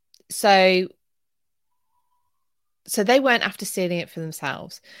 So they weren't after stealing it for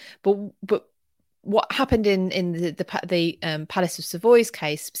themselves. But what happened in the Palace of Savoy's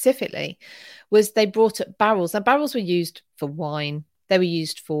case specifically was they brought up barrels. Now, barrels were used for wine. They were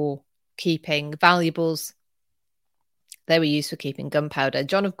used for keeping valuables. They were used for keeping gunpowder.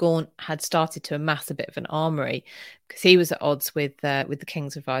 John of Gaunt had started to amass a bit of an armory because he was at odds with the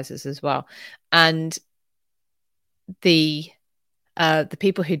king's advisors as well. And the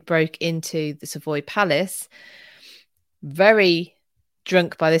people who'd broke into the Savoy Palace, very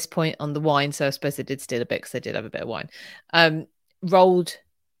drunk by this point on the wine, so I suppose they did steal a bit because they did have a bit of wine,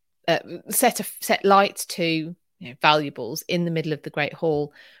 set light to valuables in the middle of the Great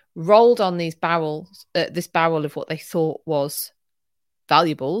Hall, rolled on these barrels, this barrel of what they thought was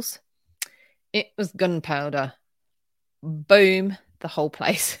valuables. It was gunpowder. Boom, the whole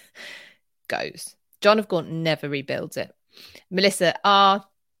place goes. John of Gaunt never rebuilds it. Melissa,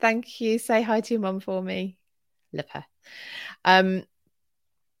 thank you. Say hi to your mum for me. Love her.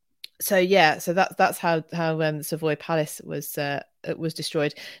 So that's how the Savoy Palace was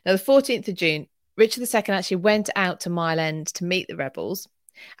destroyed. Now, the 14th of June, Richard II actually went out to Mile End to meet the rebels,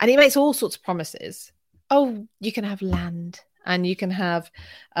 and he makes all sorts of promises. Oh, you can have land, and you can have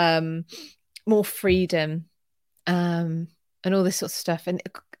more freedom, and all this sort of stuff. And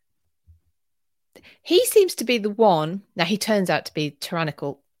he seems to be the one. Now, he turns out to be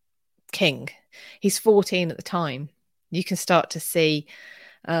tyrannical king. He's 14 at the time. You can start to see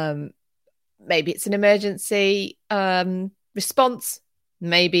maybe it's an emergency response.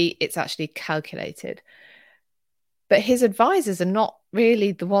 Maybe it's actually calculated. But his advisors are not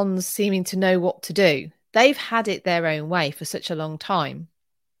really the ones seeming to know what to do. They've had it their own way for such a long time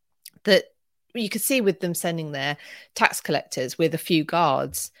that you could see with them sending their tax collectors with a few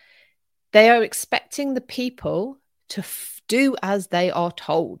guards. They are expecting the people to do as they are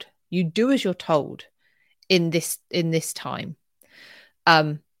told. You do as you're told in this time.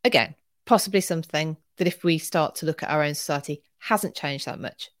 Again, possibly something that if we start to look at our own society hasn't changed that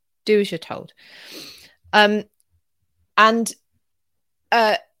much. Do as you're told. So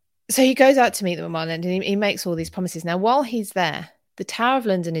he goes out to meet them at Mile End, and he makes all these promises. Now, while he's there, the Tower of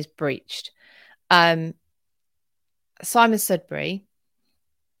London is breached. Simon Sudbury.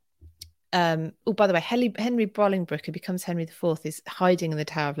 By the way, Henry Bolingbroke, who becomes Henry IV, is hiding in the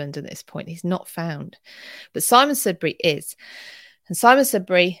Tower of London at this point. He's not found, but Simon Sudbury is, and Simon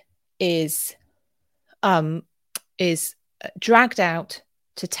Sudbury is dragged out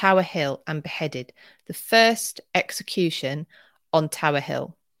to Tower Hill and beheaded. The first execution on Tower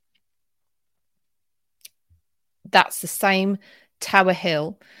Hill. That's the same Tower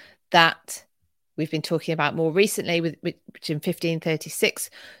Hill that we've been talking about more recently, which in 1536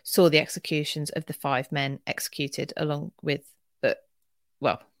 saw the executions of the 5 men executed along with,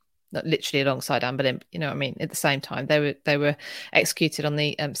 not literally alongside Anne Boleyn, you know what I mean? At the same time, they were executed on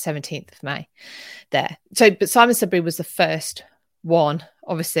the 17th of May there. So, but Simon Sudbury was the first one.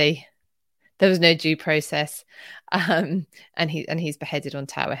 Obviously, there was no due process, and he's beheaded on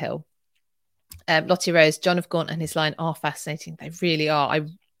Tower Hill. Lottie Rose, John of Gaunt and his line are fascinating. They really are. I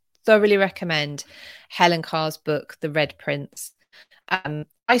thoroughly recommend Helen Carr's book, The Red Prince.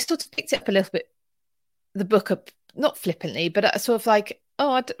 I sort of picked it up a little bit, the book up, not flippantly, but sort of like,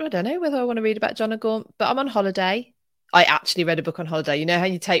 I don't know whether I want to read about John of Gaunt, but I'm on holiday. I actually read a book on holiday. You know how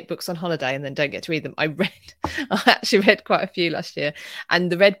you take books on holiday and then don't get to read them? I actually read quite a few last year. And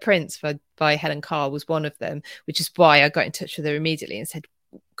The Red Prince by Helen Carr was one of them, which is why I got in touch with her immediately and said,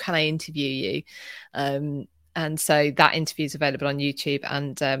 can I interview you? And so that interview is available on YouTube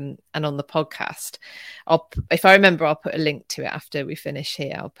and on the podcast. If I remember, I'll put a link to it after we finish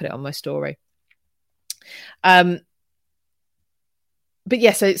here. I'll put it on my story. But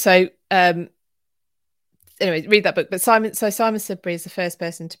yeah, so anyway, read that book. But Simon Sudbury is the first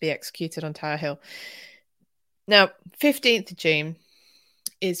person to be executed on Tower Hill. Now, 15th of June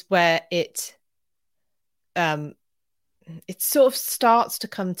is where it sort of starts to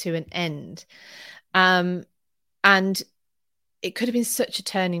come to an end. And it could have been such a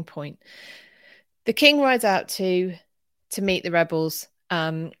turning point. The king rides out to meet the rebels.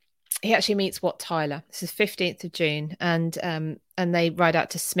 He actually meets Wat Tyler. This is 15th of June. And they ride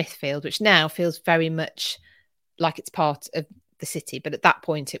out to Smithfield, which now feels very much like it's part of the city. But at that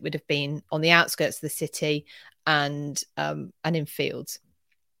point, it would have been on the outskirts of the city and in fields.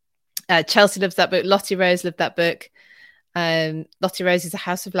 Chelsea loves that book. Lottie Rose loved that book. Lottie Rose is a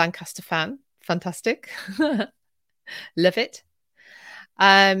House of Lancaster fan. Fantastic. Love it.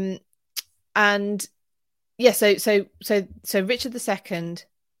 And yeah, so Richard II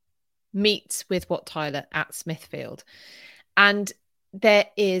meets with Wat Tyler at Smithfield, and there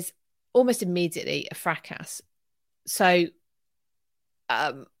is almost immediately a fracas. So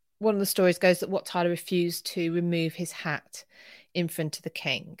one of the stories goes that Wat Tyler refused to remove his hat in front of the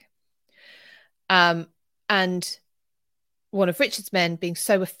king. And one of Richard's men, being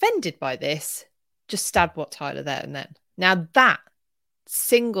so offended by this, just stabbed Wat Tyler there and then. Now, that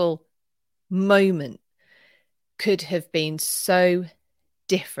single moment could have been so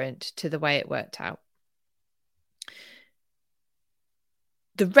different to the way it worked out.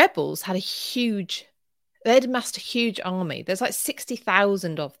 The rebels had they'd amassed a huge army. There's like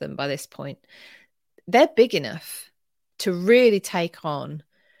 60,000 of them by this point. They're big enough to really take on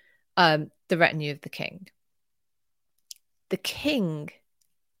the retinue of the king. The king,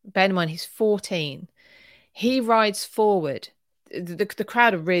 bear in mind, he's 14. He rides forward. The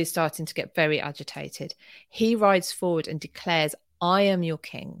crowd are really starting to get very agitated. He rides forward and declares, "I am your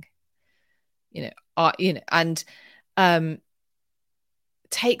king." And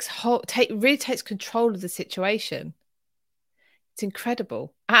really takes control of the situation. It's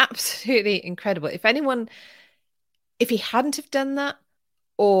incredible, absolutely incredible. If he hadn't have done that,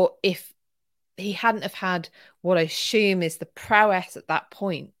 or if he hadn't have had what I assume is the prowess at that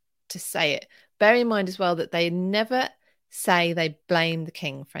point to say it, bear in mind as well that they never say they blame the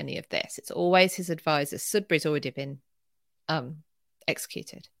king for any of this. It's always his advisors. Sudbury's already been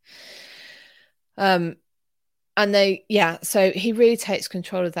executed. So he really takes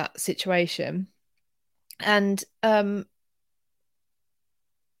control of that situation. And now,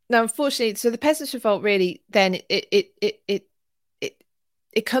 unfortunately, so the Peasants' Revolt really then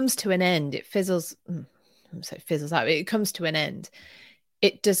it comes to an end. It fizzles out. It comes to an end.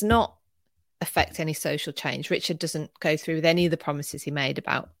 It does not affect any social change. Richard doesn't go through with any of the promises he made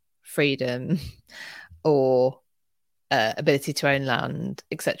about freedom or ability to own land,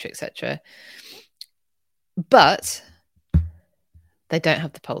 etc., etc. But they don't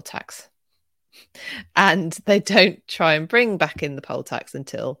have the poll tax, and they don't try and bring back in the poll tax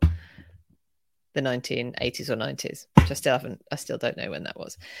until the 1980s or 90s, which I still don't know when that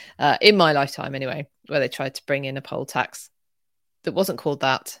was, in my lifetime anyway, where they tried to bring in a poll tax that wasn't called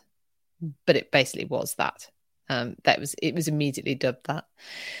that, but it basically was that. It was immediately dubbed that.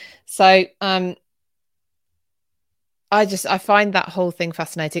 So I find that whole thing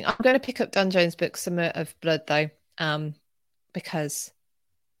fascinating. I'm going to pick up Dan Jones' book, Summer of Blood, though, because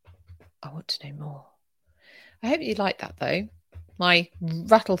I want to know more. I hope you like that, though. My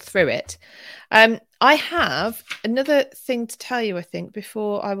rattle through it. I have another thing to tell you, I think,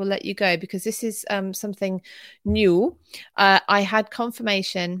 before I will let you go, because this is something new. I had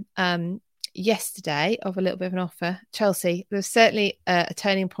confirmation yesterday of a little bit of an offer. Chelsea, there's certainly a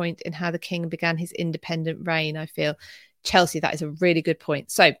turning point in how the king began his independent reign, I feel. Chelsea, that is a really good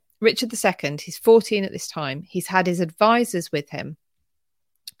point. So Richard II, he's 14 at this time. He's had his advisors with him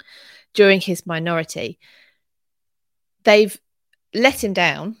during his minority. They've let him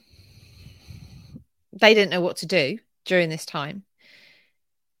down. They didn't know what to do during this time.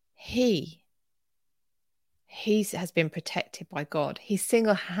 He has been protected by God. He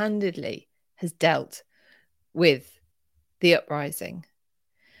single-handedly has dealt with the uprising.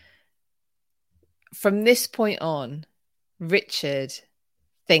 From this point on, Richard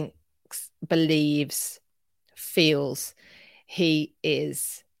thinks, believes, feels he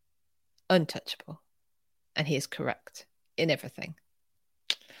is untouchable, and he is correct in everything.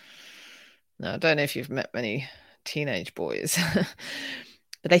 Now, I don't know if you've met many teenage boys,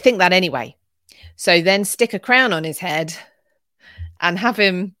 but they think that anyway. So then stick a crown on his head and have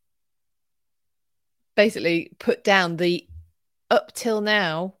him basically put down the, up till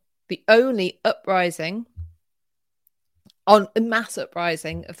now, the only uprising, on a mass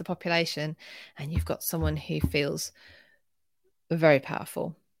uprising of the population, and you've got someone who feels very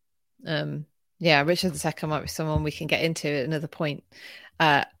powerful. Richard II might be someone we can get into at another point.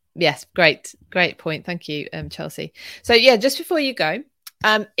 Yes, great point. Thank you, Chelsea. So yeah, just before you go,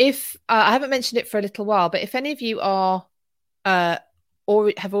 if I haven't mentioned it for a little while, but if any of you are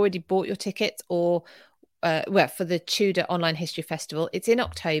or have already bought your tickets, or for the Tudor Online History Festival, it's in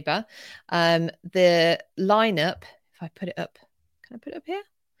October. The lineup, if I put it up, can I put it up here?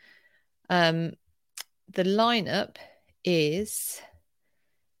 The lineup is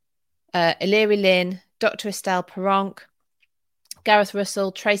Illyri Lynn, Dr. Estelle Perronk, Gareth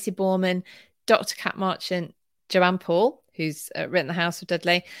Russell, Tracy Borman, Dr. Cat Marchant, Joanne Paul, who's written The House of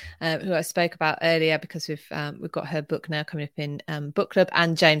Dudley, who I spoke about earlier because we've got her book now coming up in book club,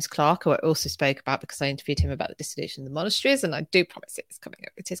 and James Clark, who I also spoke about because I interviewed him about the dissolution of the monasteries, and I do promise it's coming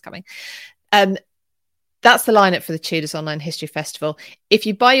up. It is coming. That's the lineup for the Tudors Online History Festival. If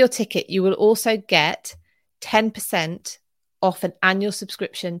you buy your ticket, you will also get 10% off an annual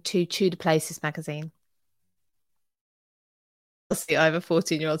subscription to Tudor Places magazine. See, I have a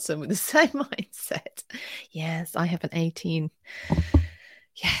 14-year-old son with the same mindset. Yes, I have an 18.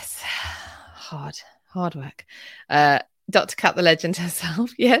 Yes, hard work. Dr. Cat the legend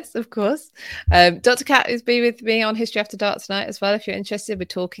herself. Yes, of course. Dr. Cat is be with me on History After Dark tonight as well. If you're interested, we're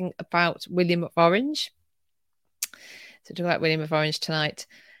talking about William of Orange. So talk about William of Orange tonight.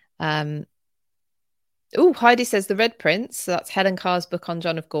 Heidi says The Red Prince, so that's Helen Carr's book on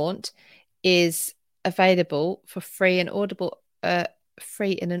John of Gaunt, is available for free in an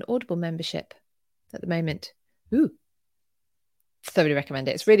Audible membership at the moment. Ooh, thoroughly recommend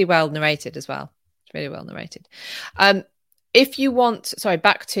it. It's really well narrated as well. It's really well narrated. If you want,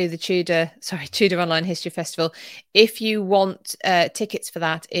 back to the Tudor Online History Festival. If you want tickets for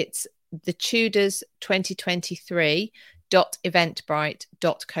that, it's the Tudors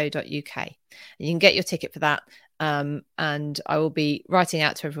 2023.eventbrite.co.uk. And you can get your ticket for that. And I will be writing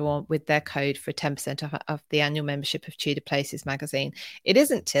out to everyone with their code for 10% off the annual membership of Tudor Places magazine. It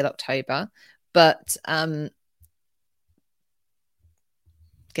isn't till October, but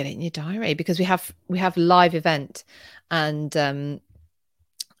get it in your diary because we have live event, and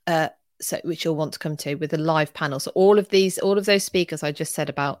so which you'll want to come to with a live panel. So all of those speakers I just said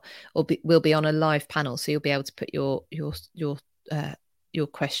about will be on a live panel, so you'll be able to put your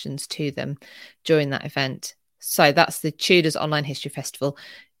questions to them during that event. So that's the Tudors Online History Festival.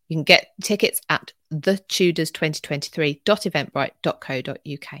 You can get tickets at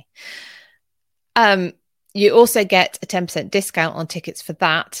thetudors2023.eventbrite.co.uk. You also get a 10% discount on tickets for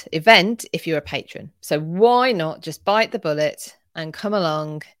that event if you're a patron. So why not just bite the bullet and come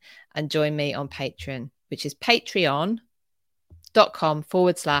along and join me on Patreon, which is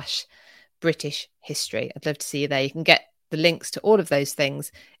patreon.com/British History. I'd love to see you there. You can get the links to all of those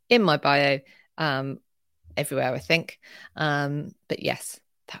things in my bio, everywhere, I think. But yes,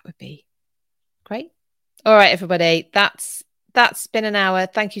 that would be great. All right, everybody, that's been an hour.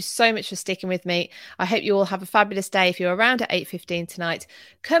 Thank you so much for sticking with me. I hope you all have a fabulous day. If you're around at 8:15 tonight,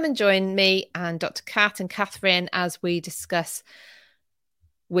 come and join me and Dr. Kat and Catherine as we discuss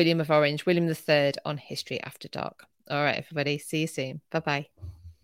William of Orange, William III on History After Dark. All right, everybody, see you soon. Bye-bye.